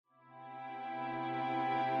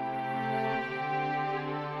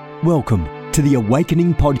Welcome to the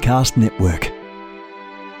Awakening Podcast Network.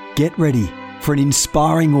 Get ready for an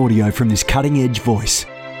inspiring audio from this cutting-edge voice.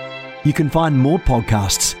 You can find more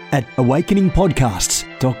podcasts at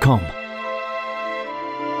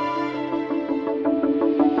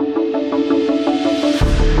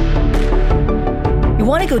awakeningpodcasts.com. You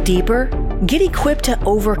want to go deeper? Get equipped to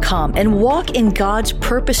overcome and walk in God's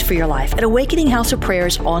purpose for your life at Awakening House of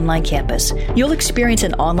Prayer's online campus. You'll experience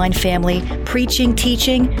an online family, preaching,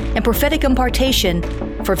 teaching, and prophetic impartation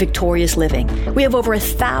for victorious living. We have over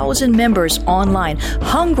 1,000 members online,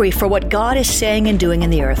 hungry for what God is saying and doing in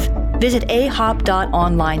the earth. Visit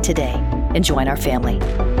ahop.online today and join our family.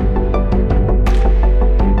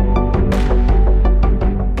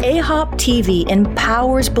 AHOP TV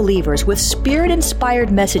empowers believers with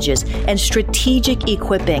Spirit-inspired messages and strategic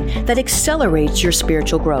equipping that accelerates your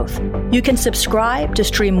spiritual growth. You can subscribe to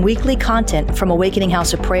stream weekly content from Awakening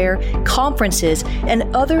House of Prayer, conferences,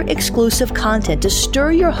 and other exclusive content to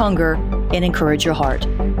stir your hunger and encourage your heart.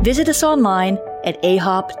 Visit us online at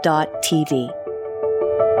ahop.tv.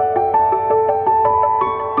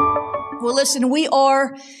 Well, listen, we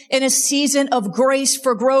are in a season of grace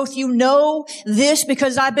for growth. You know this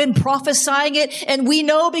because I've been prophesying it, and we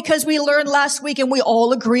know because we learned last week, and we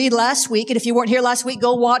all agreed last week. And if you weren't here last week,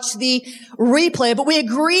 go watch the replay. But we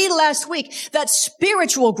agreed last week that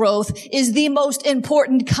spiritual growth is the most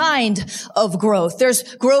important kind of growth. There's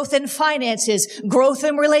growth in finances, growth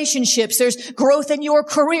in relationships, there's growth in your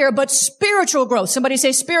career, but spiritual growth, somebody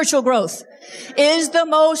say spiritual growth, is the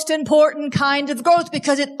most important kind of growth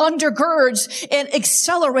because it undergirds and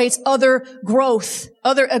accelerates other growth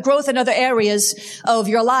in other areas of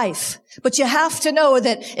your life. But you have to know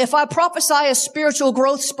that if I prophesy a spiritual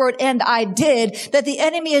growth spurt, and I did, that the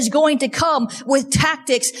enemy is going to come with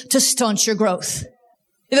tactics to stunt your growth.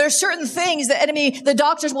 There are certain things the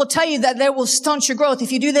doctors will tell you that they will stunt your growth.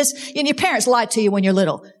 If you do this, and your parents lied to you when you're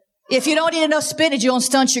little. If you don't eat enough spinach, you won't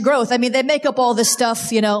stunt your growth. I mean, they make up all this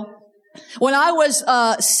stuff, you know. When I was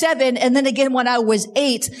 7, and then again when I was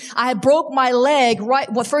 8, I broke my leg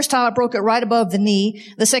first time I broke it right above the knee.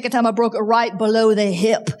 The second time I broke it right below the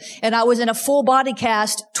hip. And I was in a full body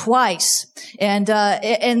cast twice. And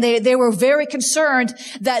they were very concerned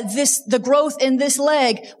that the growth in this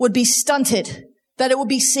leg would be stunted, that it would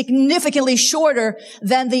be significantly shorter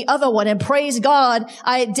than the other one. And praise God,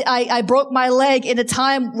 I broke my leg in a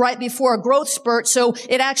time right before a growth spurt, so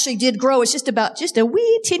it actually did grow. It's just a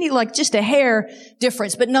wee teeny, just a hair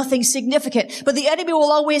difference, but nothing significant. But the enemy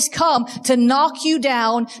will always come to knock you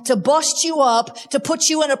down, to bust you up, to put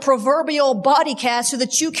you in a proverbial body cast so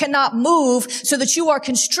that you cannot move, so that you are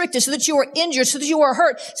constricted, so that you are injured, so that you are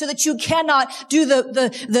hurt, so that you cannot do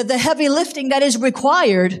the heavy lifting that is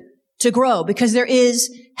required to grow, because there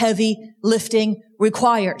is heavy lifting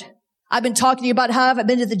required. I've been talking to you about how I haven't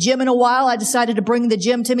been to the gym in a while. I decided to bring the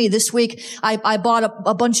gym to me this week. I bought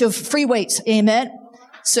a bunch of free weights. Amen.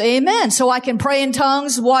 So amen. So I can pray in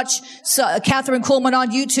tongues, watch Catherine Coleman on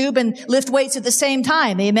YouTube, and lift weights at the same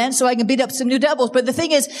time. Amen. So I can beat up some new devils. But the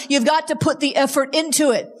thing is, you've got to put the effort into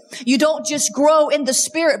it. You don't just grow in the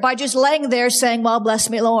spirit by just laying there saying, well, bless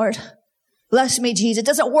me, Lord. Bless me, Jesus. It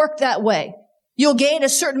doesn't work that way. You'll gain a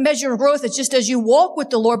certain measure of growth. It's just as you walk with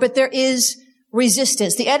the Lord, but there is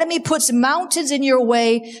resistance. The enemy puts mountains in your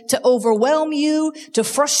way to overwhelm you, to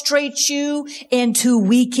frustrate you, and to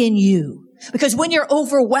weaken you. Because when you're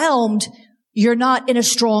overwhelmed, you're not in a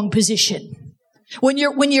strong position. When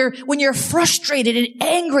you're frustrated and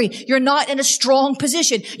angry, you're not in a strong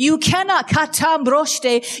position. You cannot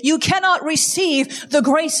receive the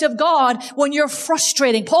grace of God when you're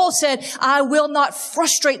frustrating. Paul said, I will not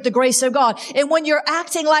frustrate the grace of God. And when you're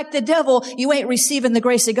acting like the devil, you ain't receiving the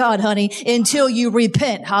grace of God, honey, until you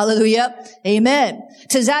repent. Hallelujah. Amen.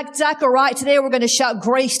 To Zechariah, today we're going to shout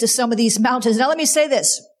grace to some of these mountains. Now let me say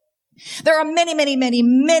this. There are many, many, many,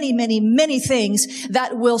 many, many, many things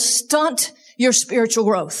that will stunt your spiritual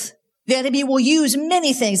growth. The enemy will use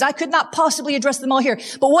many things. I could not possibly address them all here.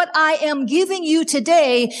 But what I am giving you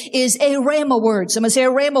today is a Rhema word. Someone say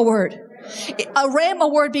a Rhema word. A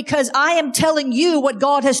Rhema word, because I am telling you what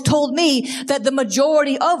God has told me that the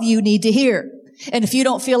majority of you need to hear. And if you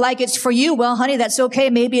don't feel like it's for you, well, honey, that's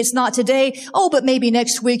okay. Maybe it's not today. Oh, but maybe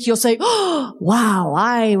next week you'll say, oh, wow,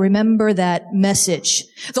 I remember that message.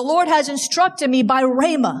 The Lord has instructed me by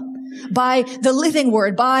Rhema, by the living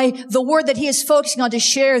word, by the word that he is focusing on to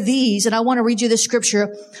share these. And I want to read you this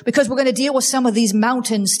scripture because we're going to deal with some of these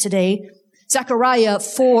mountains today. Zechariah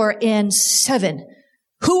 4:7.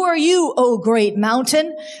 Who are you, O great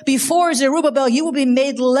mountain? Before Zerubbabel, you will be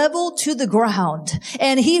made level to the ground,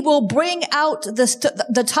 and he will bring out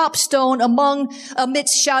the top stone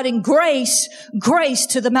amidst shouting, grace, grace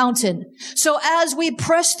to the mountain. So as we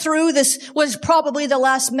press through, this was probably the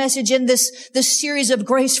last message in this series of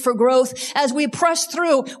Grace for Growth. As we press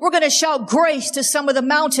through, we're going to shout grace to some of the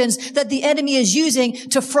mountains that the enemy is using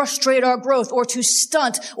to frustrate our growth or to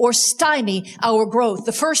stunt or stymie our growth.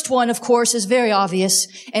 The first one, of course, is very obvious.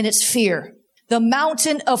 And it's fear. The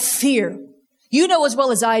mountain of fear. You know as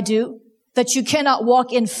well as I do that you cannot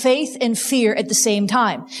walk in faith and fear at the same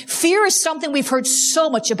time. Fear is something we've heard so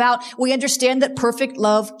much about. We understand that perfect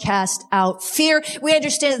love casts out fear. We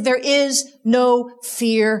understand that there is no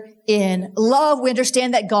fear in love. We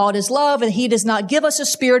understand that God is love and he does not give us a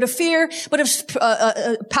spirit of fear, but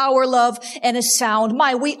of power, love, and a sound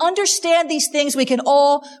mind. We understand these things. We can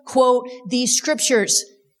all quote these scriptures.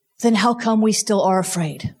 Then how come we still are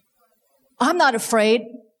afraid? I'm not afraid.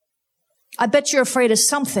 I bet you're afraid of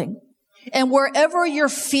something. And wherever your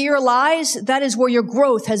fear lies, that is where your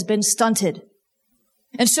growth has been stunted.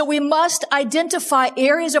 And so we must identify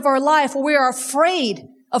areas of our life where we are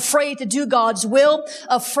afraid to do God's will,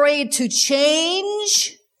 afraid to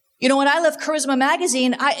change. You know, when I left Charisma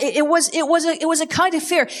Magazine, it was a kind of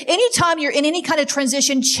fear. Anytime you're in any kind of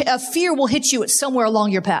transition, fear will hit you at somewhere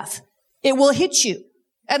along your path. It will hit you.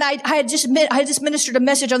 And I had just ministered a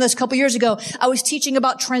message on this a couple years ago. I was teaching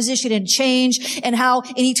about transition and change and how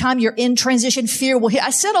anytime you're in transition, fear will hit.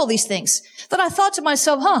 I said all these things. Then I thought to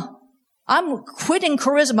myself, I'm quitting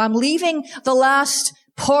Charisma. I'm leaving the last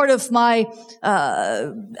part of my,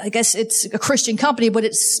 I guess it's a Christian company, but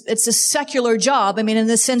it's a secular job. I mean, in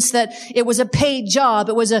the sense that it was a paid job.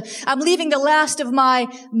 I'm leaving the last of my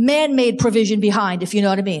man-made provision behind, if you know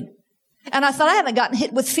what I mean. And I thought, I haven't gotten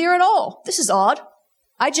hit with fear at all. This is odd.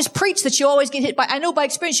 I just preach that you always get hit by, I know by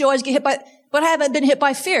experience you always get hit by, but I haven't been hit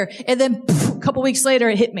by fear. And then a couple weeks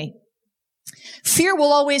later, it hit me. Fear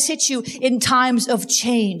will always hit you in times of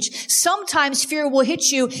change. Sometimes fear will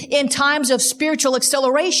hit you in times of spiritual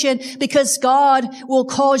acceleration because God will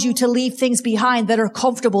cause you to leave things behind that are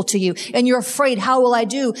comfortable to you. And you're afraid, how will I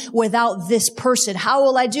do without this person? How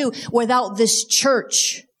will I do without this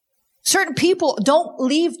church? Certain people don't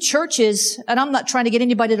leave churches, and I'm not trying to get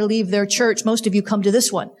anybody to leave their church. Most of you come to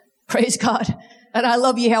this one. Praise God. And I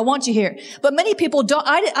love you here. I want you here. But many people don't.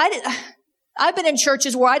 I've been in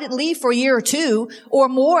churches where I didn't leave for a year or two or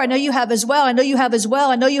more. I know you have as well. I know you have as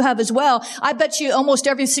well. I know you have as well. I bet you almost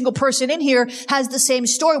every single person in here has the same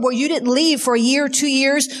story where you didn't leave for a year, 2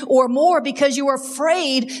 years or more because you were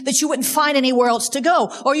afraid that you wouldn't find anywhere else to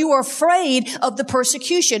go, or you were afraid of the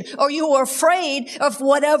persecution, or you were afraid of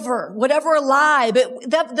whatever lie. But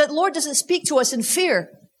the Lord doesn't speak to us in fear.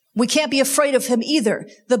 We can't be afraid of him either.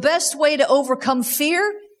 The best way to overcome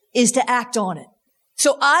fear is to act on it.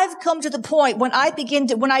 So I've come to the point when I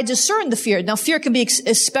discern the fear. Now, fear can be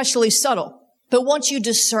especially subtle, but once you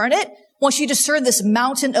discern it, once you discern this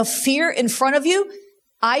mountain of fear in front of you,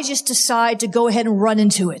 I just decide to go ahead and run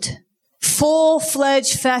into it.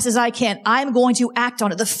 Full-fledged, fast as I can. I'm going to act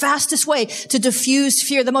on it. The fastest way to diffuse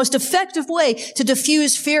fear, the most effective way to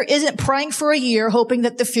diffuse fear isn't praying for a year, hoping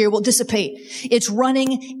that the fear will dissipate. It's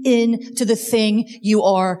running into the thing you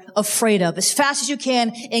are afraid of as fast as you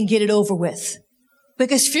can and get it over with.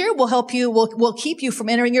 Because fear will help you, will keep you from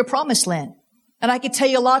entering your promised land. And I could tell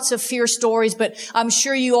you lots of fear stories, but I'm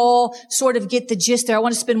sure you all sort of get the gist there. I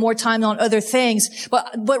want to spend more time on other things.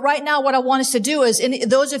 But right now what I want us to do is, and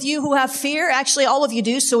those of you who have fear, actually all of you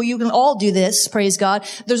do, so you can all do this, praise God.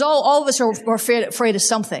 There's all of us are afraid of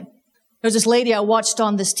something. There's this lady I watched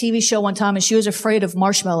on this TV show one time, and she was afraid of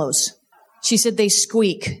marshmallows. She said they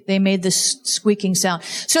squeak. They made this squeaking sound.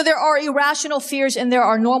 So there are irrational fears and there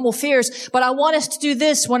are normal fears. But I want us to do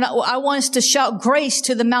this. I want us to shout grace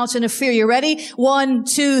to the mountain of fear. You ready? 1,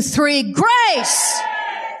 2, 3, grace!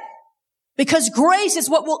 Because grace is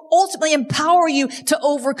what will ultimately empower you to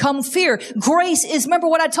overcome fear. Grace is, remember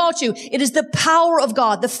what I taught you, it is the power of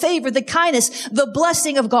God, the favor, the kindness, the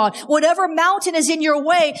blessing of God. Whatever mountain is in your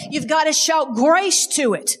way, you've got to shout grace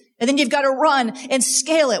to it. And then you've got to run and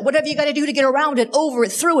scale it. Whatever you got to do to get around it, over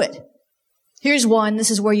it, through it. Here's one.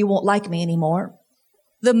 This is where you won't like me anymore.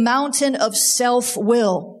 The mountain of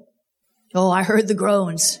self-will. Oh, I heard the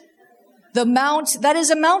groans. That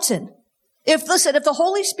is a mountain. If the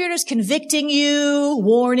Holy Spirit is convicting you,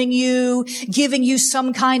 warning you, giving you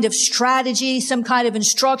some kind of strategy, some kind of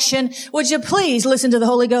instruction, would you please listen to the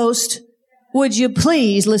Holy Ghost? Would you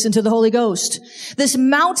please listen to the Holy Ghost? This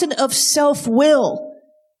mountain of self-will,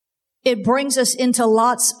 it brings us into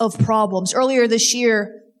lots of problems. Earlier this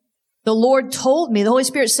year, the Lord told me, the Holy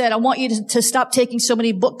Spirit said, I want you to stop taking so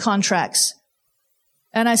many book contracts.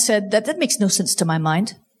 And I said, that makes no sense to my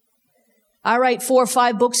mind. I write 4 or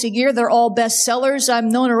 5 books a year. They're all bestsellers. I'm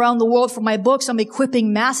known around the world for my books. I'm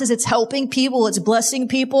equipping masses. It's helping people. It's blessing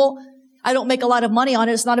people. I don't make a lot of money on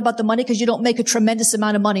it. It's not about the money because you don't make a tremendous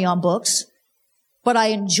amount of money on books. But I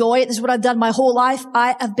enjoy it. This is what I've done my whole life.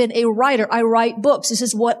 I have been a writer. I write books. This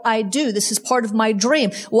is what I do. This is part of my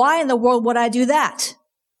dream. Why in the world would I do that?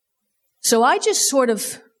 So I just sort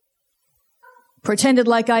of pretended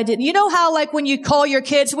like I didn't. You know how like when you call your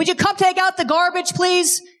kids, would you come take out the garbage,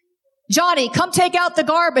 please? Johnny, come take out the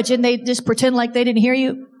garbage. And they just pretend like they didn't hear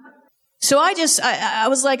you. So I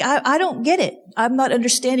was like, I don't get it. I'm not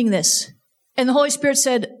understanding this. And the Holy Spirit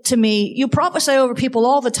said to me, you prophesy over people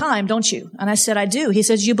all the time, don't you? And I said, I do. He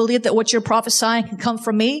says, you believe that what you're prophesying can come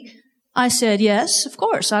from me? I said, yes, of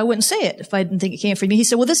course. I wouldn't say it if I didn't think it came from me. He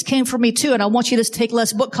said, well, this came from me too. And I want you to take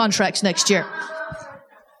less book contracts next year.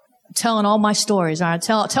 I'm telling all my stories. I'm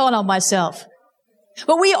telling on myself.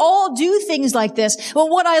 But we all do things like this. Well,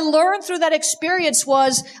 what I learned through that experience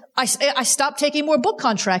was I stopped taking more book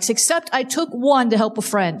contracts, except I took one to help a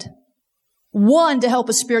friend. One to help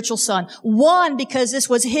a spiritual son. One because this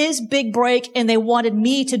was his big break and they wanted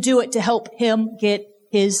me to do it to help him get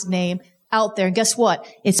his name out there. And guess what?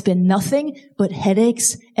 It's been nothing but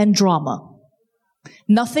headaches and drama.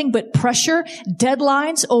 Nothing but pressure,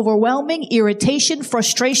 deadlines, overwhelming, irritation,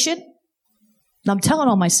 frustration. And I'm telling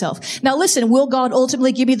on myself. Now listen, will God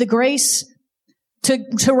ultimately give me the grace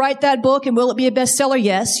to write that book, and will it be a bestseller?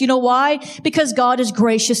 Yes. You know why? Because God is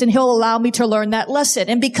gracious and he'll allow me to learn that lesson.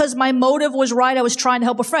 And because my motive was right, I was trying to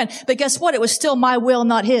help a friend. But guess what? It was still my will,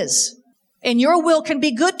 not his. And your will can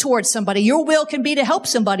be good towards somebody. Your will can be to help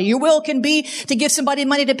somebody. Your will can be to give somebody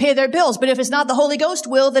money to pay their bills. But if it's not the Holy Ghost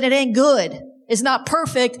will, then it ain't good. It's not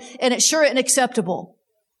perfect, and it's sure unacceptable.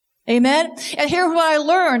 Amen? And here's what I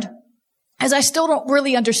learned. As I still don't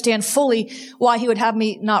really understand fully why he would have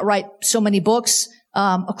me not write so many books.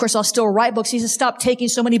 Of course, I'll still write books. He said, stop taking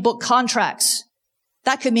so many book contracts.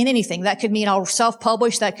 That could mean anything. That could mean I'll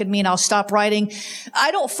self-publish. That could mean I'll stop writing. I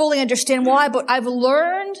don't fully understand why, but I've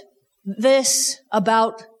learned this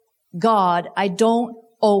about God. I don't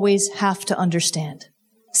always have to understand.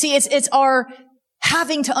 See, it's our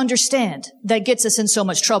having to understand that gets us in so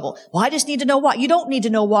much trouble. Well, I just need to know why. You don't need to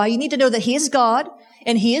know why. You need to know that he is God.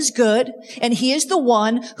 And he is good, and he is the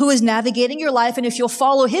one who is navigating your life. And if you'll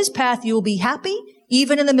follow his path, you will be happy.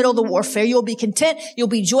 Even in the middle of the warfare, you'll be content. You'll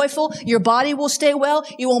be joyful. Your body will stay well.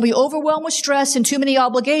 You won't be overwhelmed with stress and too many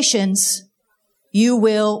obligations. You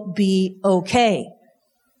will be okay.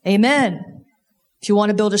 Amen. If you want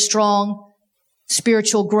to build a strong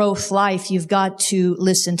spiritual growth life, you've got to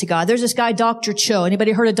listen to God. There's this guy, Dr. Cho.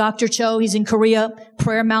 Anybody heard of Dr. Cho? He's in Korea,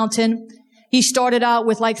 Prayer Mountain. He started out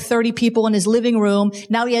with like 30 people in his living room.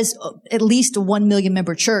 Now he has at least a 1 million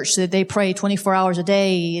member church so that they pray 24 hours a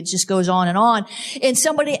day. It just goes on. And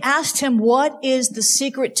somebody asked him, what is the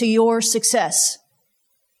secret to your success?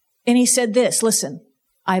 And he said this, listen,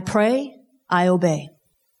 I pray, I obey.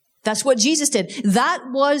 That's what Jesus did. That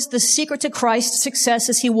was the secret to Christ's success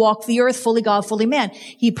as he walked the earth, fully God, fully man.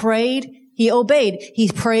 He prayed, he obeyed. He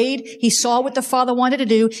prayed. He saw what the Father wanted to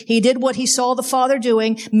do. He did what he saw the Father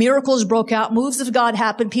doing. Miracles broke out. Moves of God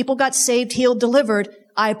happened. People got saved, healed, delivered.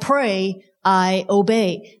 I pray, I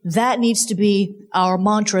obey. That needs to be our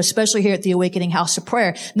mantra, especially here at the Awakening House of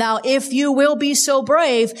Prayer. Now, if you will be so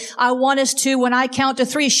brave, I want us to, when I count to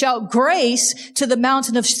 3, shout grace to the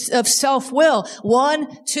mountain of self-will.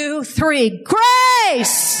 1, 2, 3.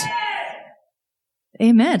 Grace!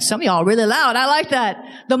 Amen. Some of y'all are really loud. I like that.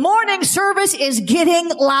 The morning service is getting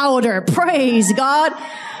louder. Praise God.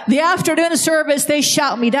 The afternoon service, they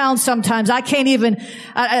shout me down sometimes. I can't even,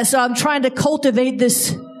 so I'm trying to cultivate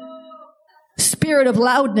this spirit of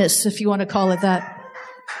loudness, if you want to call it that.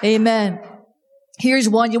 Amen. Here's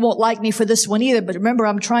one. You won't like me for this one either, but remember,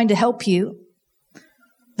 I'm trying to help you.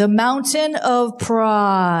 The mountain of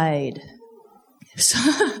pride.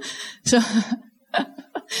 So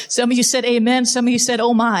some of you said amen. Some of you said,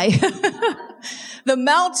 oh my. The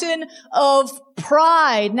mountain of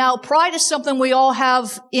pride. Now, pride is something we all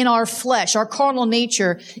have in our flesh. Our carnal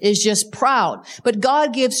nature is just proud. But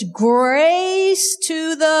God gives grace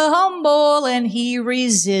to the humble and he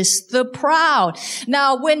resists the proud.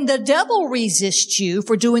 Now, when the devil resists you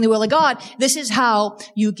for doing the will of God, this is how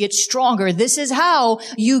you get stronger. This is how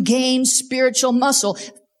you gain spiritual muscle.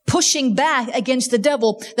 Pushing back against the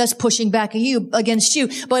devil, that's pushing back against you.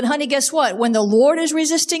 But honey, guess what? When the Lord is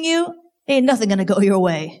resisting you, ain't nothing gonna go your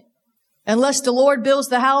way. Unless the Lord builds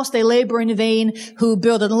the house, they labor in vain who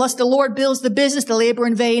build it. Unless the Lord builds the business, they labor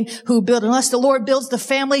in vain who build it. Unless the Lord builds the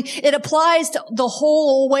family, it applies to the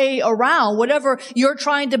whole way around. Whatever you're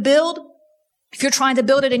trying to build, if you're trying to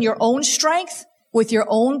build it in your own strength, with your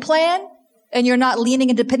own plan, and you're not leaning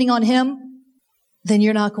and depending on Him, then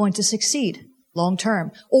you're not going to succeed long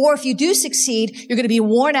term. Or if you do succeed, you're going to be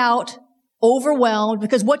worn out, overwhelmed,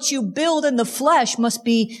 because what you build in the flesh must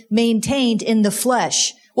be maintained in the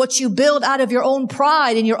flesh. What you build out of your own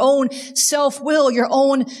pride and your own self-will, your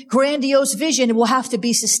own grandiose vision, will have to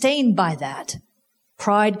be sustained by that.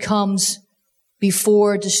 Pride comes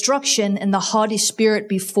before destruction and the haughty spirit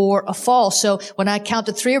before a fall. So when I count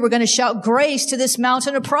to 3, we're going to shout grace to this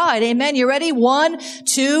mountain of pride. Amen. You ready? 1,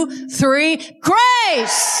 2, 3.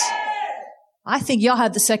 Grace! I think y'all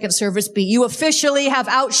had the second service beat. You officially have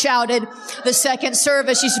outshouted the second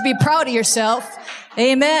service. You should be proud of yourself.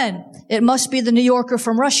 Amen. It must be the New Yorker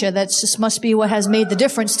from Russia. That just must be what has made the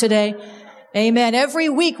difference today. Amen. Every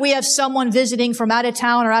week we have someone visiting from out of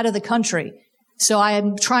town or out of the country. So I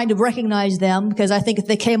am trying to recognize them because I think if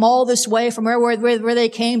they came all this way from where they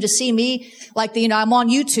came to see me, like, I'm on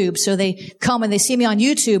YouTube. So they come and they see me on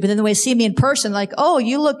YouTube, and then when they see me in person, like, oh,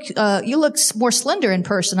 you look more slender in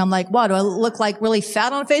person. I'm like, what? Do I look like really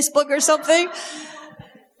fat on Facebook or something?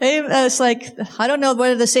 It's like, I don't know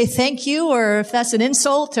whether to say thank you or if that's an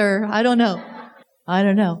insult, or I don't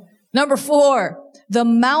know. Number 4, the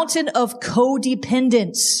mountain of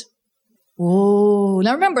codependence. Oh,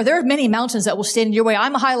 now remember, there are many mountains that will stand in your way.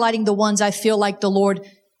 I'm highlighting the ones I feel like the Lord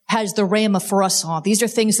has the rhema for us on. These are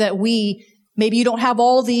things that maybe you don't have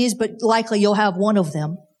all these, but likely you'll have one of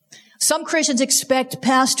them. Some Christians expect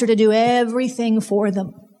pastor to do everything for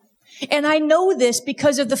them. And I know this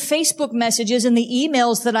because of the Facebook messages and the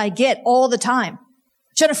emails that I get all the time.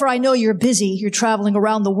 Jennifer, I know you're busy. You're traveling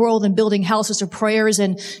around the world and building houses of prayers,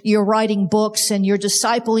 and you're writing books, and you're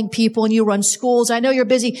discipling people, and you run schools. I know you're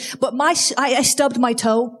busy, but I stubbed my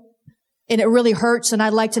toe, and it really hurts, and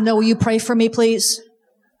I'd like to know, will you pray for me, please?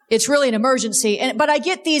 It's really an emergency. But I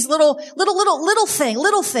get these little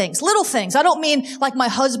things. I don't mean like my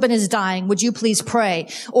husband is dying. Would you please pray?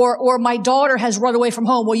 Or my daughter has run away from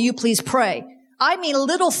home. Will you please pray? I mean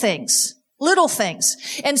little things.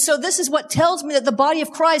 And so this is what tells me that the body of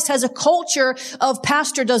Christ has a culture of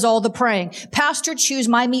pastor does all the praying. Pastor chews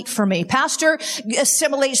my meat for me. Pastor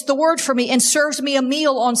assimilates the word for me and serves me a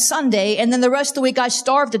meal on Sunday. And then the rest of the week I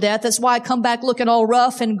starve to death. That's why I come back looking all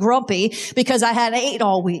rough and grumpy, because I hadn't ate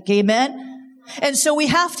all week. Amen. And so we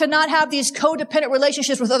have to not have these codependent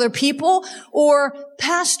relationships with other people or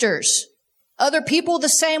pastors. Other people the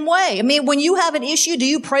same way. I mean, when you have an issue, do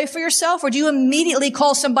you pray for yourself, or do you immediately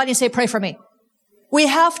call somebody and say, pray for me? We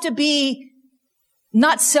have to be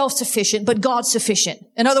not self-sufficient, but God-sufficient.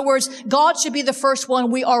 In other words, God should be the first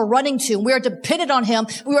one we are running to. We are dependent on Him.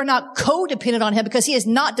 We are not codependent on Him, because He is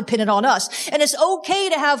not dependent on us. And it's okay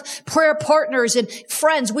to have prayer partners and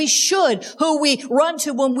friends. We should, who we run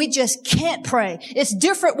to when we just can't pray. It's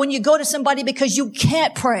different when you go to somebody because you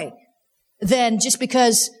can't pray than just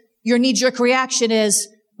because your knee-jerk reaction is,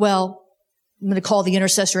 well, I'm going to call the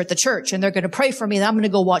intercessor at the church and they're going to pray for me, and I'm going to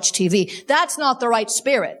go watch TV. That's not the right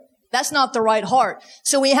spirit. That's not the right heart.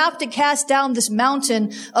 So we have to cast down this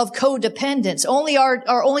mountain of codependence. Only our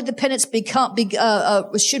only dependence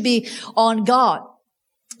should be on God.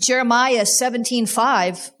 Jeremiah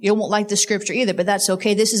 17:5. You won't like the scripture either, but that's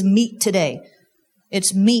okay. This is meat today.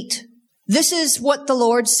 It's meat. This is what the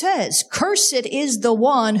Lord says. Cursed is the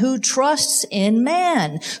one who trusts in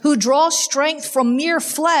man, who draws strength from mere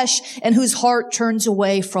flesh, and whose heart turns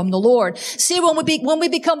away from the Lord. See, when we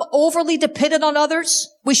become overly dependent on others,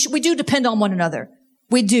 we do depend on one another.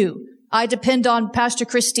 We do. I depend on Pastor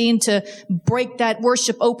Christine to break that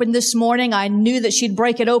worship open this morning. I knew that she'd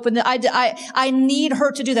break it open. I need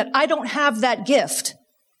her to do that. I don't have that gift.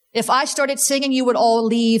 If I started singing, you would all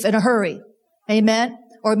leave in a hurry. Amen.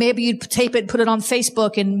 Or maybe you'd tape it, put it on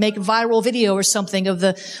Facebook and make a viral video or something of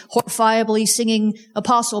the horrifyingly singing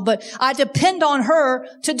apostle. But I depend on her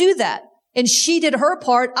to do that. And she did her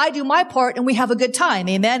part, I do my part, and we have a good time.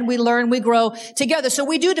 Amen. We learn, we grow together. So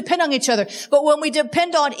we do depend on each other. But when we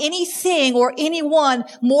depend on anything or anyone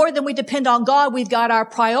more than we depend on God, we've got our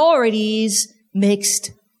priorities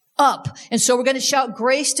mixed up. And so we're going to shout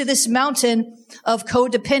grace to this mountain of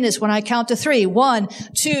codependence when I count to 3. 1,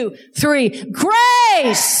 2, 3.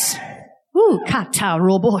 Grace! Ooh, kata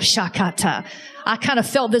robo shakata. I kind of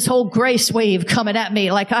felt this whole grace wave coming at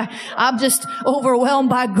me. Like I'm just overwhelmed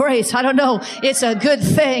by grace. I don't know. It's a good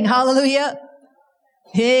thing. Hallelujah.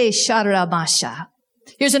 Hey, sharamasha.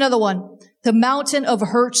 Here's another one. The mountain of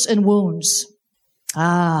hurts and wounds.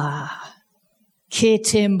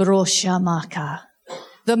 Ketembro-shamaka.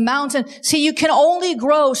 The mountain. See, you can only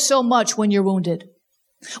grow so much when you're wounded.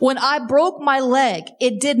 When I broke my leg,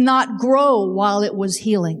 it did not grow while it was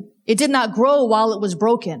healing. It did not grow while it was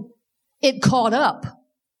broken. It caught up.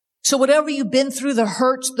 So whatever you've been through, the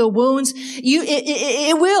hurts, the wounds,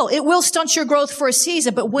 it will stunt your growth for a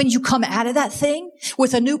season. But when you come out of that thing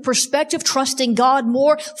with a new perspective, trusting God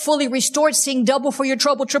more, fully restored, seeing double for your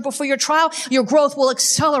trouble, triple for your trial, your growth will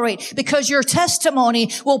accelerate because your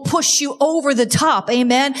testimony will push you over the top.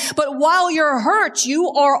 Amen. But while you're hurt, you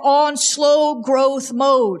are on slow growth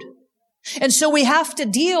mode. And so we have to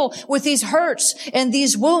deal with these hurts and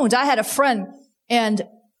these wounds. I had a friend, and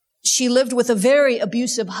she lived with a very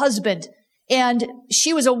abusive husband, and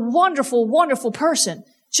she was a wonderful, wonderful person.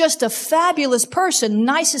 Just a fabulous person,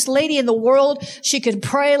 nicest lady in the world. She could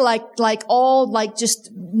pray just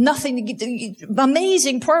nothing,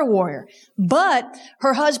 amazing prayer warrior. But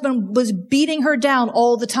her husband was beating her down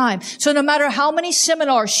all the time. So no matter how many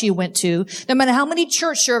seminars she went to, no matter how many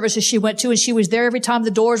church services she went to, and she was there every time the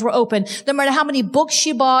doors were open, no matter how many books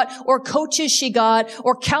she bought or coaches she got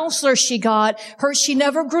or counselors she got, she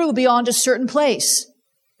never grew beyond a certain place.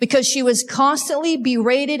 Because she was constantly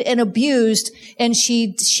berated and abused, and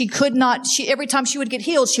every time she would get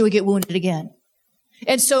healed, she would get wounded again.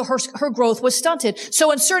 And so her growth was stunted.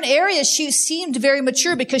 So in certain areas, she seemed very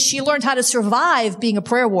mature because she learned how to survive being a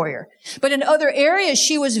prayer warrior. But in other areas,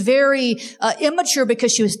 she was very immature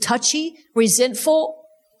because she was touchy, resentful,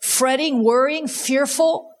 fretting, worrying,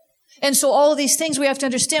 fearful. And so all of these things we have to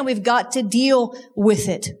understand, we've got to deal with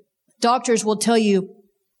it. Doctors will tell you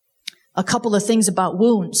a couple of things about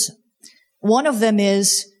wounds. One of them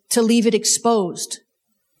is to leave it exposed.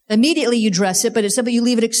 Immediately you dress it, but it's something you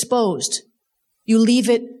leave it exposed. You leave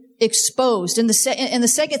it exposed. And the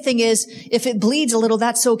second thing is, if it bleeds a little,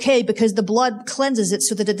 that's okay because the blood cleanses it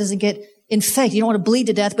so that it doesn't get infected. You don't want to bleed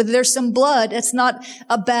to death, but there's some blood. That's not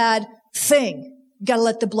a bad thing. You got to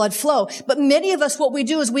let the blood flow. But many of us, what we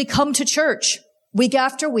do is we come to church week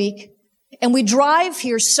after week, and we drive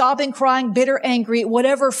here sobbing, crying, bitter, angry,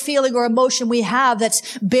 whatever feeling or emotion we have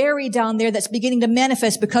that's buried down there that's beginning to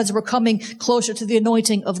manifest because we're coming closer to the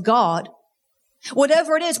anointing of God.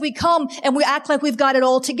 Whatever it is, we come and we act like we've got it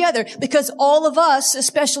all together because all of us,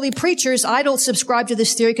 especially preachers, I don't subscribe to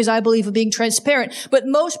this theory because I believe in being transparent, but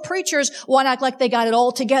most preachers want to act like they got it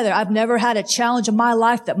all together. I've never had a challenge in my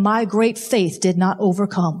life that my great faith did not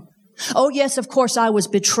overcome. Oh, yes, of course, I was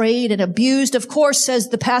betrayed and abused, of course, says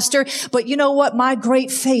the pastor. But you know what? My great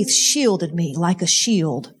faith shielded me like a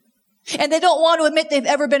shield. And they don't want to admit they've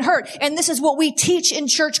ever been hurt. And this is what we teach in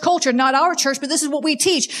church culture, not our church, but this is what we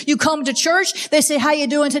teach. You come to church, they say, how you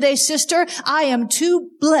doing today, sister? I am too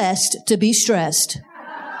blessed to be stressed.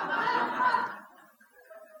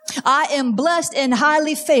 I am blessed and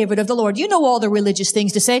highly favored of the Lord. You know all the religious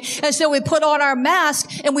things to say. And so we put on our mask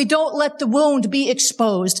and we don't let the wound be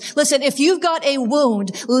exposed. Listen, if you've got a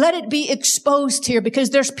wound, let it be exposed here because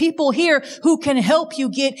there's people here who can help you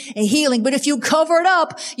get a healing. But if you cover it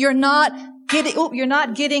up, you're not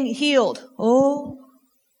getting healed. Oh,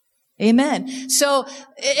 amen. So,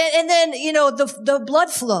 and then, the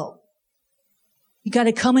blood flow. You got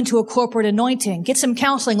to come into a corporate anointing. Get some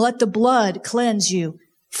counseling. Let the blood cleanse you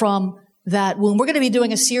from that wound. We're going to be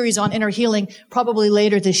doing a series on inner healing probably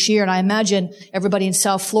later this year. And I imagine everybody in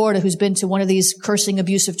South Florida who's been to one of these cursing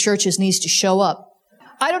abusive churches needs to show up.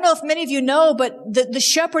 I don't know if many of you know, but the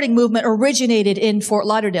shepherding movement originated in Fort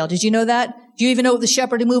Lauderdale. Did you know that? Do you even know what the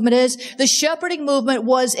shepherding movement is? The shepherding movement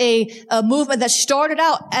was a movement that started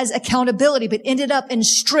out as accountability, but ended up in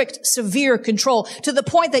strict, severe control to the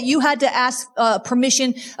point that you had to ask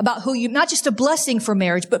permission about not just a blessing for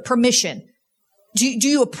marriage, but permission. Do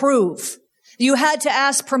you approve? You had to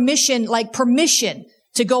ask permission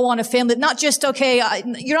to go on a family, not just,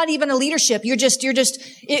 you're not even a leadership. It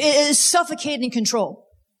is suffocating control.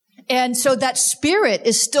 And so that spirit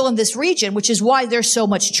is still in this region, which is why there's so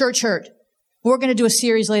much church hurt. We're going to do a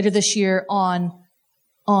series later this year on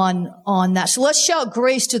that. So let's shout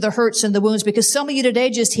grace to the hurts and the wounds because some of you today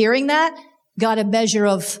just hearing that got a measure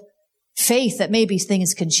of faith that maybe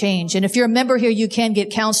things can change. And if you're a member here, you can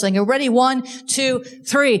get counseling. Are you ready? 1, 2,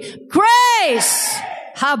 3. Grace!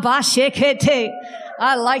 Habashekete.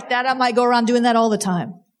 I like that. I might go around doing that all the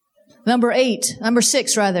time. Number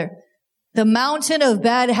 6, the mountain of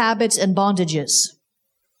bad habits and bondages.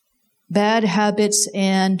 Bad habits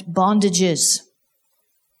and bondages.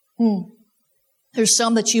 There's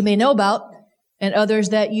some that you may know about and others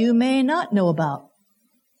that you may not know about.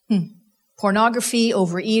 Pornography,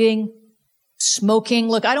 overeating, smoking.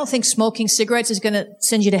 Look, I don't think smoking cigarettes is going to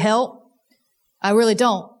send you to hell. I really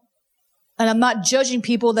don't. And I'm not judging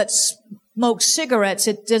people that smoke cigarettes,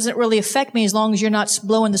 it doesn't really affect me as long as you're not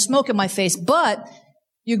blowing the smoke in my face. But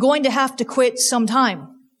you're going to have to quit sometime.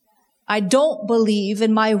 I don't believe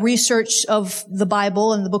in my research of the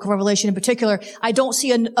Bible and the book of Revelation in particular, I don't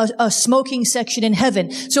see a smoking section in heaven.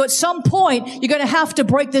 So at some point, you're going to have to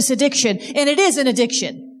break this addiction. And it is an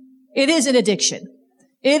addiction. It is an addiction.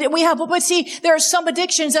 But see, there are some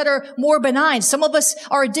addictions that are more benign. Some of us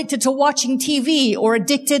are addicted to watching TV or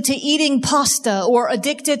addicted to eating pasta or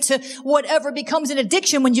addicted to whatever becomes an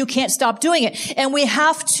addiction when you can't stop doing it. And we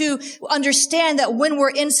have to understand that when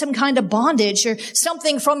we're in some kind of bondage or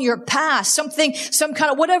something from your past, some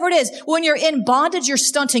kind of whatever it is, when you're in bondage, you're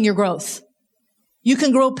stunting your growth. You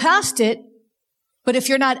can grow past it, but if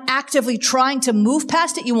you're not actively trying to move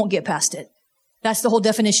past it, you won't get past it. That's the whole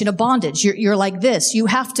definition of bondage. You're like this. You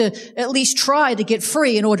have to at least try to get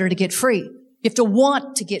free in order to get free. You have to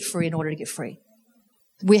want to get free in order to get free.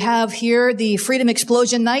 We have here the Freedom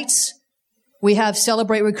Explosion Nights. We have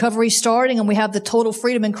Celebrate Recovery starting, and we have the Total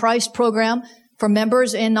Freedom in Christ program for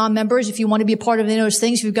members and non-members. If you want to be a part of any of those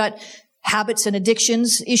things, if you've got habits and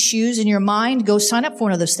addictions, issues in your mind, go sign up for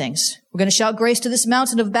one of those things. We're going to shout grace to this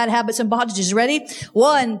mountain of bad habits and bondages. Ready?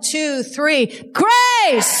 1, 2, 3.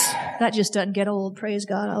 Grace! That just doesn't get old. Praise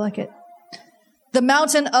God. I like it. The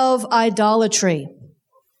mountain of idolatry.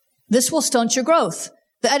 This will stunt your growth.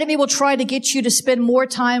 The enemy will try to get you to spend more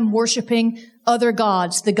time worshiping other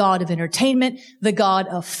gods, the God of entertainment, the God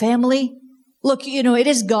of family. Look, it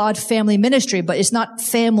is God family ministry, but it's not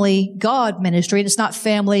family God ministry. It's not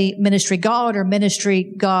family ministry God or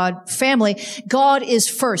ministry God family. God is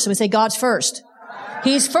first. So we say God's first.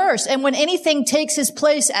 He's first. And when anything takes his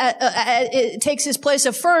place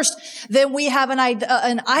of first, then we have an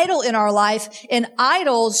idol in our life. And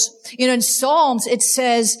idols, in Psalms, it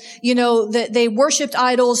says, that they worshiped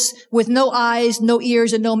idols with no eyes, no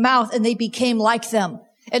ears, and no mouth, and they became like them.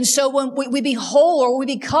 And so when we behold, or we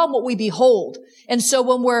become what we behold. And so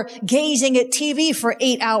when we're gazing at TV for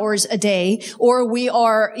 8 hours a day, or we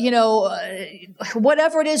are,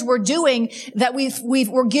 whatever it is we're doing, that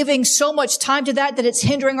we're giving so much time to that it's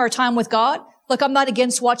hindering our time with God. Look, I'm not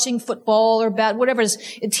against watching football or whatever it is.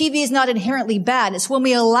 TV is not inherently bad. It's when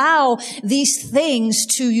we allow these things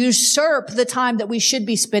to usurp the time that we should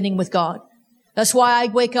be spending with God. That's why I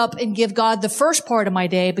wake up and give God the first part of my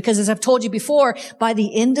day, because as I've told you before, by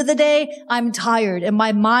the end of the day, I'm tired and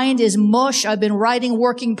my mind is mush. I've been writing,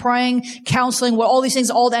 working, praying, counseling, all these things,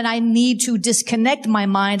 and I need to disconnect my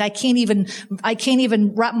mind. I can't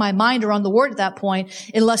even wrap my mind around the word at that point,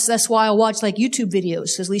 unless that's why I watch like YouTube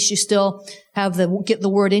videos. At least you still have get the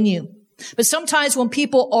word in you. But sometimes when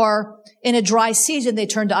people are in a dry season, they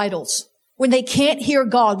turn to idols. When they can't hear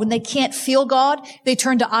God, when they can't feel God, they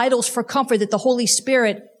turn to idols for comfort that the Holy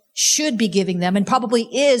Spirit should be giving them, and probably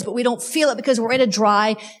is, but we don't feel it because we're in a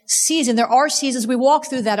dry season. There are seasons we walk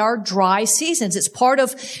through that are dry seasons. It's part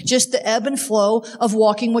of just the ebb and flow of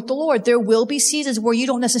walking with the Lord. There will be seasons where you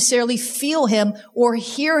don't necessarily feel him or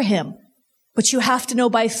hear him, but you have to know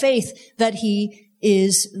by faith that he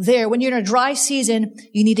is there. When you're in a dry season,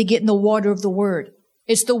 you need to get in the water of the Word.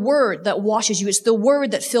 It's the Word that washes you. It's the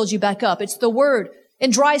Word that fills you back up. It's the Word. In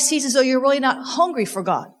dry seasons, though, you're really not hungry for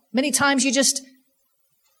God. Many times you're just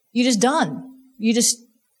done.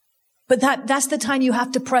 But that's the time you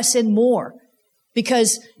have to press in more,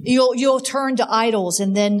 because you'll turn to idols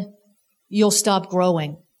and then you'll stop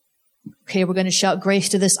growing. Okay, we're going to shout grace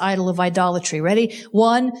to this idol of idolatry. Ready?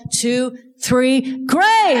 1, 2, 3.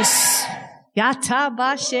 Grace!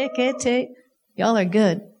 Yatabashekete. Y'all are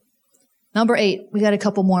good. Number 8. We got a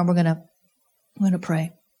couple more and we're going to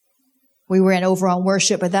pray. We ran over on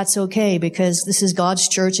worship, but that's okay, because this is God's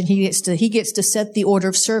church and he gets to set the order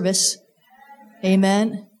of service.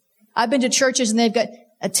 Amen. I've been to churches and they've got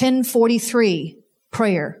a 10:43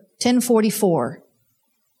 prayer, 10:44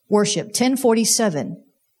 worship, 10:47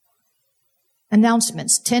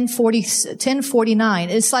 announcements, 10:49.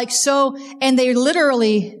 It's like so, and they've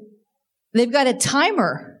got a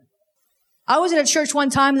timer. I was at a church one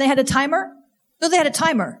time and they had a timer. No, they had a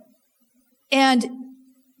timer. And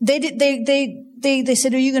they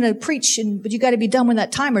said, are you going to preach? But you got to be done when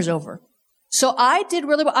that timer's over. So I did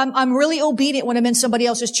really well. I'm really obedient when I'm in somebody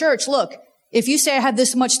else's church. Look, if you say I have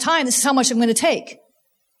this much time, this is how much I'm going to take.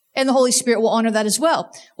 And the Holy Spirit will honor that as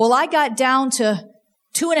well. Well, I got down to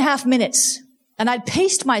 2.5 minutes and I'd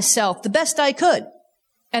paced myself the best I could.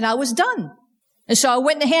 And I was done. And so I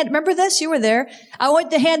went to remember this? You were there. I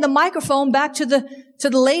went to hand the microphone back to the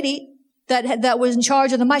lady that was in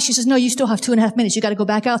charge of the mic. She says, no, you still have 2.5 minutes. You got to go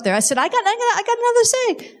back out there. I said, I got nothing to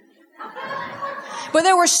say. But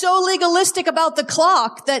they were so legalistic about the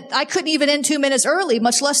clock that I couldn't even end 2 minutes early,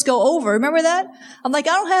 much less go over. Remember that? I'm like,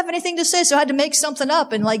 I don't have anything to say, so I had to make something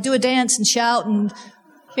up and like do a dance and shout. And,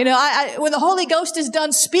 you know, when the Holy Ghost is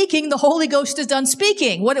done speaking, the Holy Ghost is done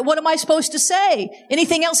speaking. What am I supposed to say?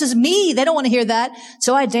 Anything else is me. They don't want to hear that.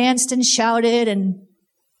 So I danced and shouted, and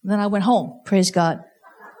then I went home. Praise God.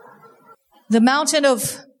 The mountain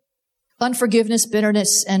of unforgiveness,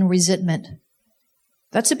 bitterness, and resentment.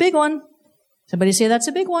 That's a big one. Somebody say that's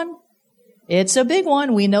a big one. It's a big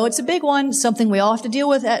one. We know it's a big one. Something we all have to deal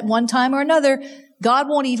with at one time or another. God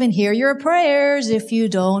won't even hear your prayers if you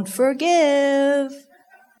don't forgive.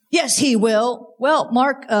 Yes, he will. Well,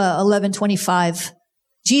 Mark 11:25.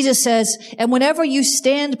 Jesus says, and whenever you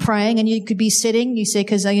stand praying, and you could be sitting, you say,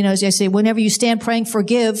 because, you know, as I say, whenever you stand praying,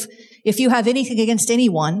 forgive if you have anything against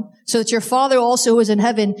anyone, so that your Father also who is in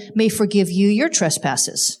heaven may forgive you your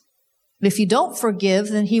trespasses. But if you don't forgive,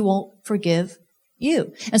 then he won't forgive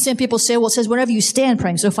you. And some people say, well, it says whenever you stand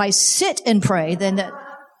praying. So if I sit and pray, then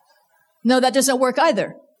no, that doesn't work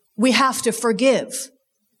either. We have to forgive.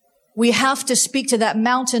 We have to speak to that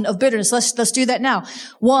mountain of bitterness. Let's do that now.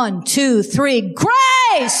 1, 2, 3.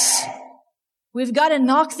 Grace! We've got to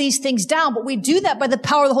knock these things down, but we do that by the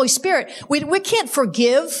power of the Holy Spirit. We can't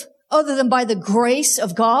forgive other than by the grace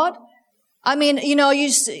of God. I mean, you know, you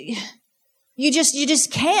just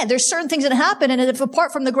can't. There's certain things that happen, and if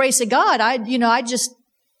apart from the grace of God, I don't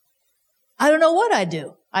know what I'd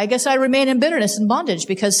do. I guess I remain in bitterness and bondage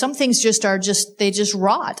because some things they just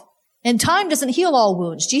rot. And time doesn't heal all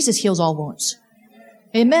wounds. Jesus heals all wounds.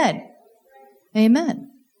 Amen. Amen.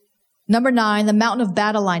 Number 9, the mountain of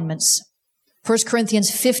bad alignments. 1 Corinthians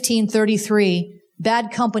 15:33. Bad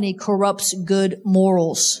company corrupts good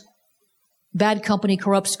morals. Bad company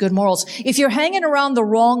corrupts good morals. If you're hanging around the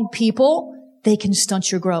wrong people, they can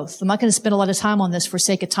stunt your growth. I'm not going to spend a lot of time on this for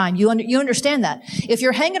sake of time. You understand that. If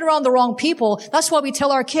you're hanging around the wrong people, that's why we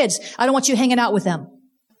tell our kids, I don't want you hanging out with them.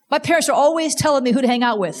 My parents are always telling me who to hang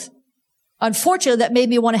out with. Unfortunately, that made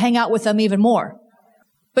me want to hang out with them even more.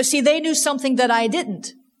 But see, they knew something that I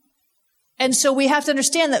didn't. And so we have to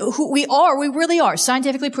understand that who we really are,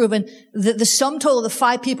 scientifically proven, the sum total of the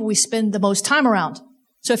 5 people we spend the most time around.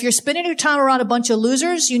 So if you're spending your time around a bunch of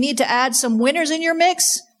losers, you need to add some winners in your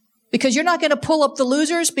mix, because you're not going to pull up the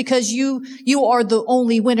losers because you are the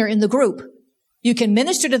only winner in the group. You can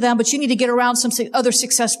minister to them, but you need to get around some other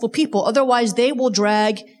successful people. Otherwise, they will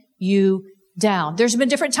drag you down. There's been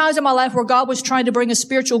different times in my life where God was trying to bring a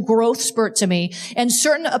spiritual growth spurt to me. And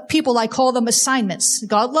certain people, I call them assignments.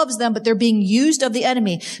 God loves them, but they're being used of the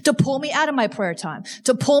enemy to pull me out of my prayer time,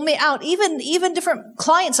 to pull me out. Even different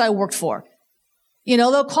clients I worked for. You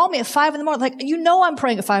know, they'll call me at 5 a.m. Like, you know, I'm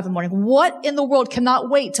praying at 5 a.m. What in the world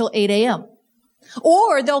cannot wait till 8 a.m.?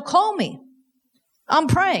 Or they'll call me. I'm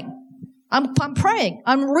praying. I'm praying.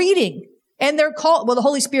 I'm reading. And the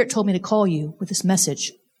Holy Spirit told me to call you with this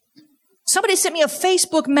message. Somebody sent me a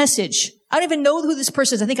Facebook message. I don't even know who this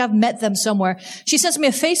person is. I think I've met them somewhere. She sends me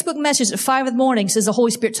a Facebook message at 5 a.m. Says the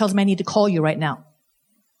Holy Spirit tells me I need to call you right now.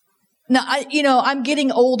 Now, I'm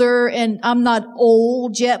getting older, and I'm not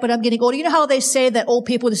old yet, but I'm getting older. You know how they say that old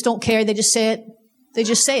people just don't care? They just say it. They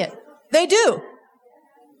just say it. They do.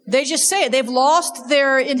 They just say it. They've lost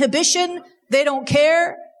their inhibition. They don't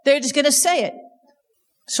care. They're just going to say it.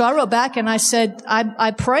 So I wrote back and I said,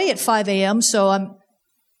 I pray at 5 a.m., so I'm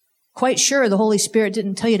quite sure the Holy Spirit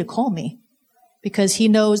didn't tell you to call me, because he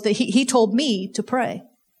knows that he told me to pray.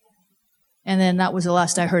 And then that was the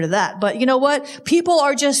last I heard of that. But you know what? People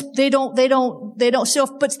are just, they don't self,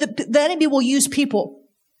 but the enemy will use people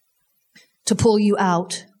to pull you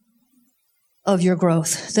out of your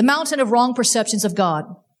growth. The mountain of wrong perceptions of God.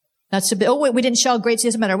 That's a bit, oh wait, we didn't shout great, so it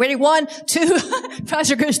doesn't matter. Ready? 1, 2,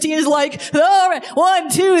 Pastor Christine is like, all right, 1,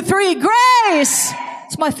 2, 3, grace!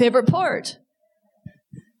 It's my favorite part.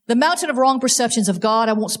 The mountain of wrong perceptions of God.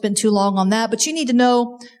 I won't spend too long on that, but you need to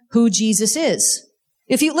know who Jesus is.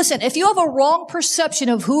 If you have a wrong perception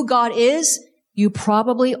of who God is, you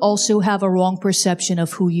probably also have a wrong perception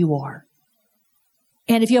of who you are.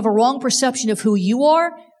 And if you have a wrong perception of who you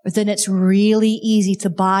are, then it's really easy to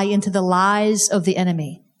buy into the lies of the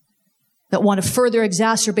enemy that want to further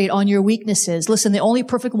exacerbate on your weaknesses. Listen, the only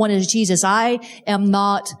perfect one is Jesus. I am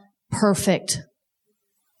not perfect.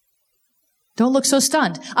 Don't look so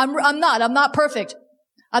stunned. I'm not perfect.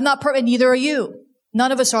 I'm not perfect. Neither are you.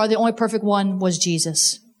 None of us are. The only perfect one was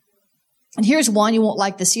Jesus. And here's one. You won't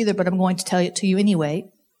like this either, but I'm going to tell it to you anyway.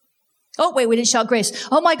 Oh, wait, we didn't shout grace.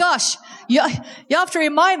 Oh my gosh. You have to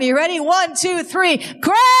remind me. Ready? 1, 2, 3.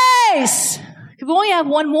 Grace! We only have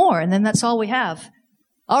one more, and then that's all we have.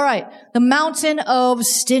 All right. The mountain of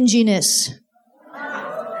stinginess.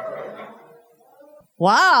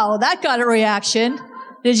 Wow, that got a reaction.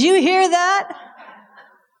 Did you hear that?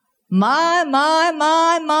 My.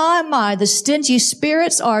 The stingy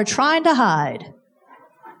spirits are trying to hide.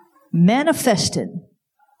 Manifested.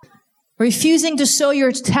 Refusing to sow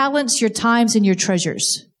your talents, your times, and your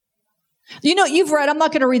treasures. You know, you've read, I'm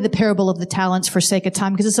not going to read the parable of the talents for sake of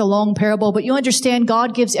time because it's a long parable, but you understand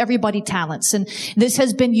God gives everybody talents. And this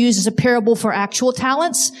has been used as a parable for actual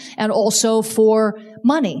talents and also for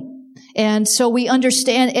money. And so we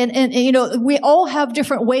understand, and you know, we all have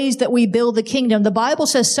different ways that we build the kingdom. The Bible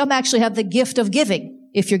says some actually have the gift of giving.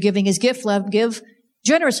 If your giving is gift, give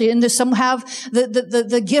generously. And some have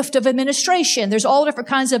the gift of administration. There's all different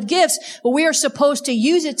kinds of gifts, but we are supposed to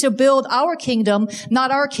use it to build our kingdom,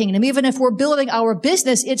 not our kingdom. Even if we're building our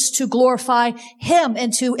business, it's to glorify Him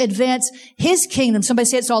and to advance His kingdom. Somebody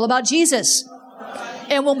say it's all about Jesus.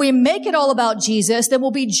 And when we make it all about Jesus, then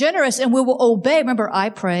we'll be generous and we will obey. Remember, I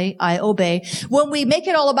pray, I obey. When we make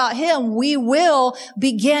it all about Him, we will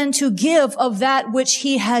begin to give of that which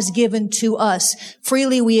He has given to us.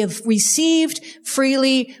 Freely we have received,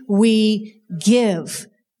 freely we give.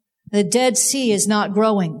 The Dead Sea is not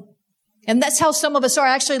growing. And that's how some of us are.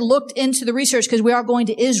 I actually looked into the research because we are going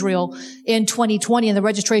to Israel in 2020 and the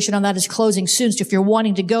registration on that is closing soon. So if you're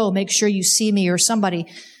wanting to go, make sure you see me or somebody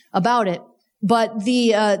about it. But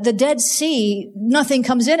the Dead Sea, nothing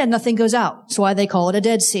comes in and nothing goes out. That's why they call it a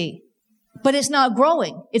Dead Sea. But it's not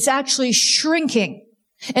growing. It's actually shrinking.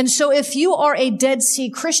 And so if you are a Dead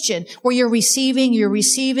Sea Christian, where you're receiving,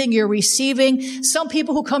 some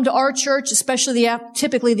people who come to our church, especially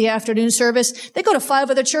typically the afternoon service, they go to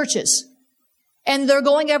 5 other churches. And they're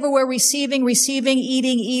going everywhere, receiving,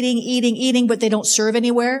 eating, but they don't serve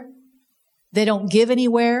anywhere. They don't give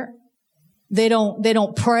anywhere. They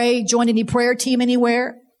don't pray, join any prayer team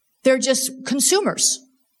anywhere. They're just consumers.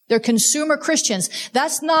 They're consumer Christians.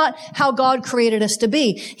 That's not how God created us to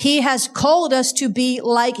be. He has called us to be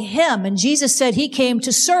like Him. And Jesus said He came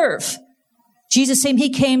to serve. Jesus said He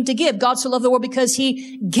came to give. God so loved the world because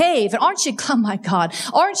He gave. And aren't you, oh my God,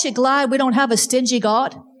 aren't you glad we don't have a stingy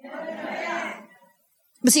God?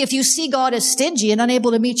 But see, if you see God as stingy and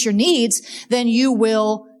unable to meet your needs, then you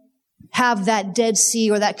will have that Dead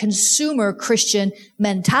Sea or that consumer Christian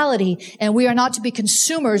mentality. And we are not to be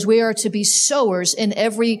consumers. We are to be sowers in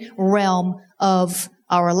every realm of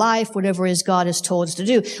our life, whatever it is God has told us to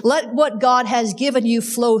do. Let what God has given you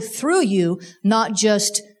flow through you, not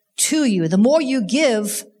just to you. The more you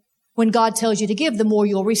give when God tells you to give, the more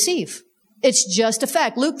you'll receive. It's just a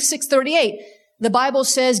fact. Luke 6:38, the Bible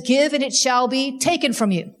says, give and it shall be taken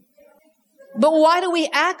from you. But why do we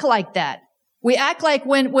act like that? We act like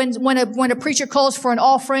when a preacher calls for an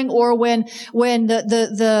offering or when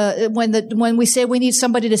we say we need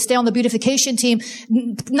somebody to stay on the beautification team,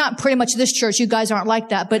 not pretty much this church, you guys aren't like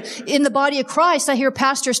that, but in the body of Christ, I hear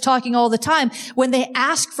pastors talking all the time. When they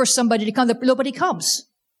ask for somebody to come, nobody comes.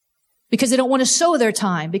 Because they don't want to sow their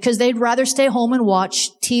time, because they'd rather stay home and watch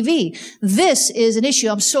TV. This is an issue.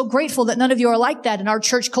 I'm so grateful that none of you are like that, and our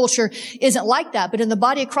church culture isn't like that. But in the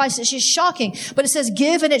body of Christ, it's just shocking. But it says,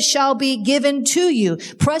 give and it shall be given to you.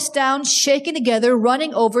 Pressed down, shaken together,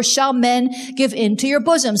 running over, shall men give into your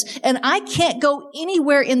bosoms. And I can't go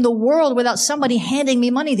anywhere in the world without somebody handing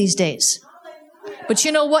me money these days. But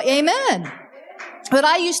you know what? Amen. But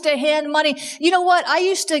I used to hand money. You know what? I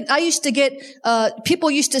used to get, people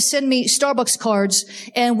used to send me Starbucks cards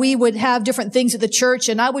and we would have different things at the church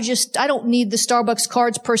and I don't need the Starbucks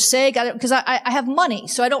cards per se because I have money.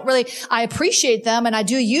 So I appreciate them and I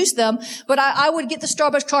do use them, but I would get the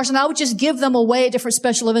Starbucks cards and I would just give them away at different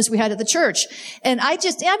special events we had at the church. And I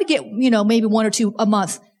would get, maybe 1 or 2 a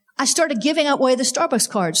month. I started giving away the Starbucks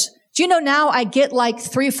cards. Do you know now I get like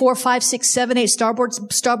 3, 4, 5, 6, 7, 8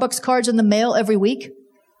 Starbucks cards in the mail every week?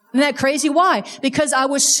 Isn't that crazy? Why? Because I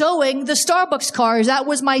was sowing the Starbucks cards. That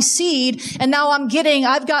was my seed. And now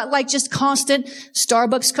I've got like just constant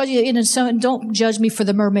Starbucks cards. So don't judge me for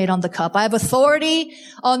the mermaid on the cup. I have authority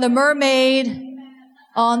on the mermaid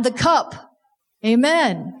on the cup.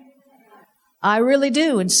 Amen. I really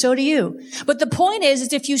do, and so do you. But the point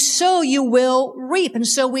is if you sow, you will reap. And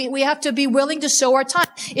so we have to be willing to sow our time.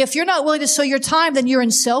 If you're not willing to sow your time, then you're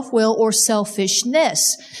in self-will or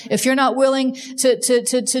selfishness. If you're not willing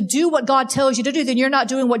to do what God tells you to do, then you're not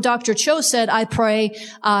doing what Dr. Cho said, I pray,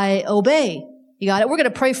 I obey. You got it? We're going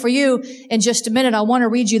to pray for you in just a minute. I want to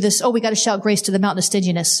read you this. Oh, we got to shout grace to the mountain of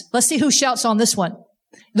stinginess. Let's see who shouts on this one.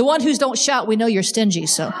 The one who don't shout, we know you're stingy,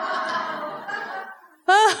 so.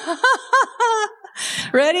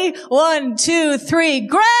 Ready? 1, 2, 3.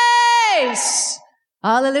 Grace!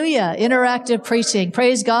 Hallelujah. Interactive preaching.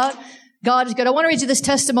 Praise God. God is good. I want to read you this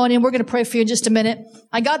testimony and we're going to pray for you in just a minute.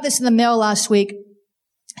 I got this in the mail last week.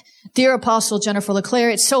 Dear Apostle Jennifer LeClaire,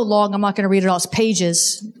 it's so long, I'm not going to read it all. It's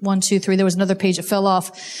pages. 1, 2, 3. There was another page that fell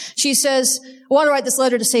off. She says, I want to write this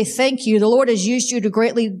letter to say thank you. The Lord has used you to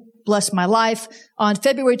greatly bless my life. On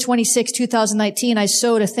February 26, 2019, I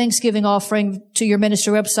sowed a Thanksgiving offering to your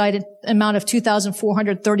ministry website, an amount of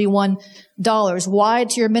 $2,431. Why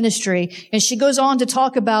to your ministry? And she goes on to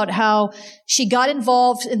talk about how she got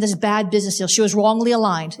involved in this bad business deal. She was wrongly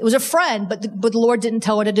aligned. It was a friend, but the Lord didn't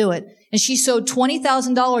tell her to do it. And she sowed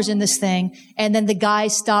 $20,000 in this thing, and then the guy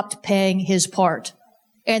stopped paying his part.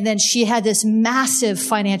 And then she had this massive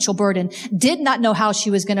financial burden, did not know how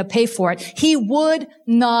she was going to pay for it. He would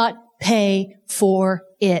not pay for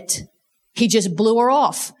it. He just blew her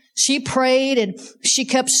off. She prayed and she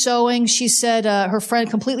kept sowing. She said her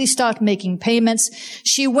friend completely stopped making payments.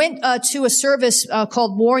 She went to a service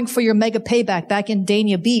called Warring for Your Mega Payback back in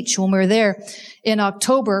Dania Beach when we were there in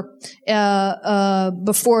October,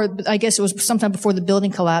 before, I guess it was sometime before the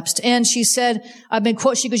building collapsed. And she said,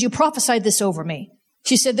 she goes, you prophesied this over me.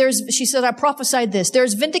 She said, I prophesied this.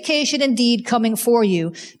 There's vindication indeed coming for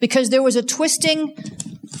you, because there was a twisting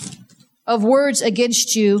of words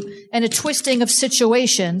against you and a twisting of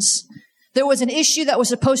situations. There was an issue that was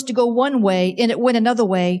supposed to go one way and it went another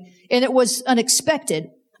way, and it was unexpected,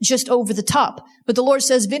 just over the top. But the Lord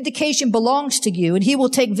says vindication belongs to you, and he will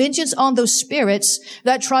take vengeance on those spirits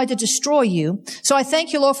that tried to destroy you. So I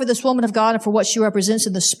thank you, Lord, for this woman of God and for what she represents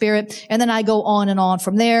in the spirit. And then I go on and on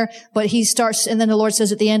from there. But he starts, and then the Lord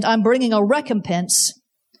says at the end, I'm bringing a recompense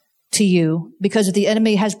to you because the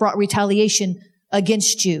enemy has brought retaliation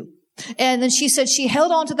against you. And then she said she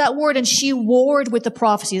held on to that word and she warred with the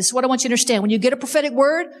prophecy. This is what I want you to understand. When you get a prophetic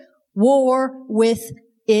word, war with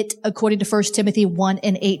it, according to 1 Timothy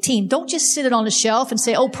 1:18. Don't just sit it on a shelf and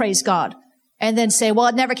say, oh, praise God. And then say, well,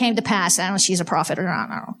 it never came to pass. I don't know if she's a prophet or not.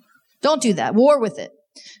 No. Don't do that. War with it.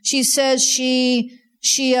 She says she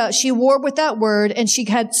warred with that word, and she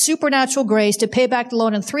had supernatural grace to pay back the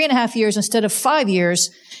loan in 3.5 years instead of 5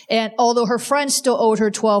 years. And although her friends still owed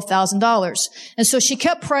her $12,000. And so she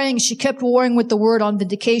kept praying. She kept warring with the word on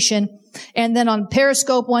vindication. And then on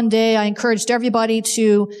Periscope one day, I encouraged everybody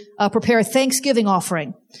to prepare a Thanksgiving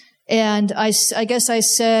offering. And I guess I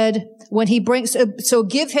said, when he brings, so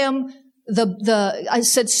give him I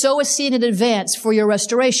said, sow a seed in advance for your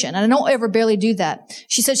restoration. And I don't ever barely do that.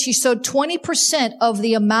 She said she sowed 20% of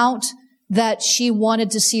the amount that she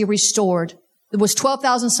wanted to see restored. It was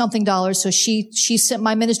 $12,000 something. So she sent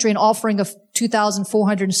my ministry an offering of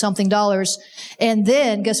 $2,400 something. And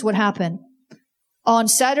then guess what happened? On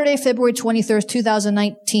Saturday, February 23rd,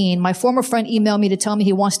 2019, my former friend emailed me to tell me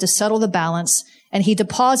he wants to settle the balance, and he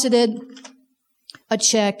deposited a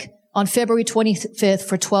check on February 25th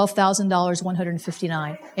for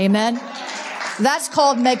 $12,159. Amen? That's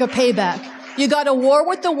called mega payback. You got to war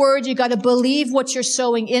with the word. You got to believe what you're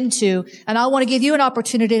sowing into. And I want to give you an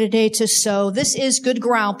opportunity today to sow. This is good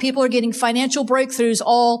ground. People are getting financial breakthroughs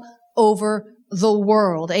all over the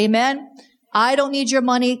world. Amen? I don't need your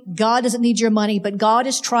money. God doesn't need your money, but God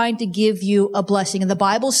is trying to give you a blessing. And the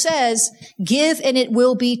Bible says, give and it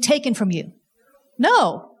will be taken from you.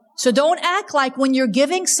 No. So don't act like when you're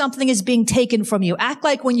giving, something is being taken from you. Act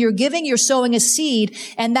like when you're giving, you're sowing a seed,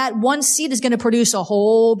 and that one seed is going to produce a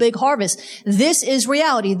whole big harvest. This is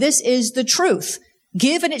reality. This is the truth.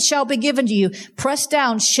 Give and it shall be given to you. Pressed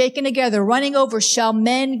down, shaken together, running over, shall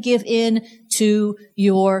men give in to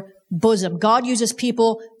your bosom. God uses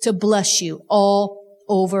people to bless you all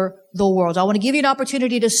over the world. I want to give you an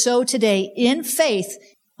opportunity to sow today in faith.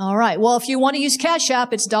 All right. Well, if you want to use Cash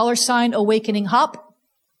App, it's $Awakening Hop.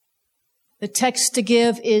 The text to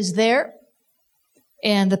give is there.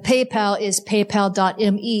 And the PayPal is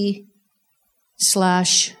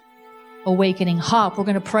paypal.me/Awakening Hop. We're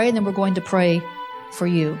going to pray, and then we're going to pray for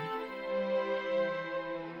you.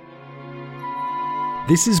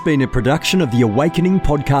 This has been a production of the Awakening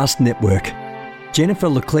Podcast Network. Jennifer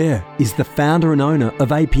LeClaire is the founder and owner of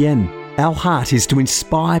APN. Our heart is to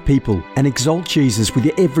inspire people and exalt Jesus with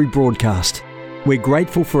every broadcast. We're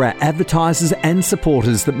grateful for our advertisers and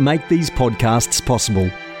supporters that make these podcasts possible.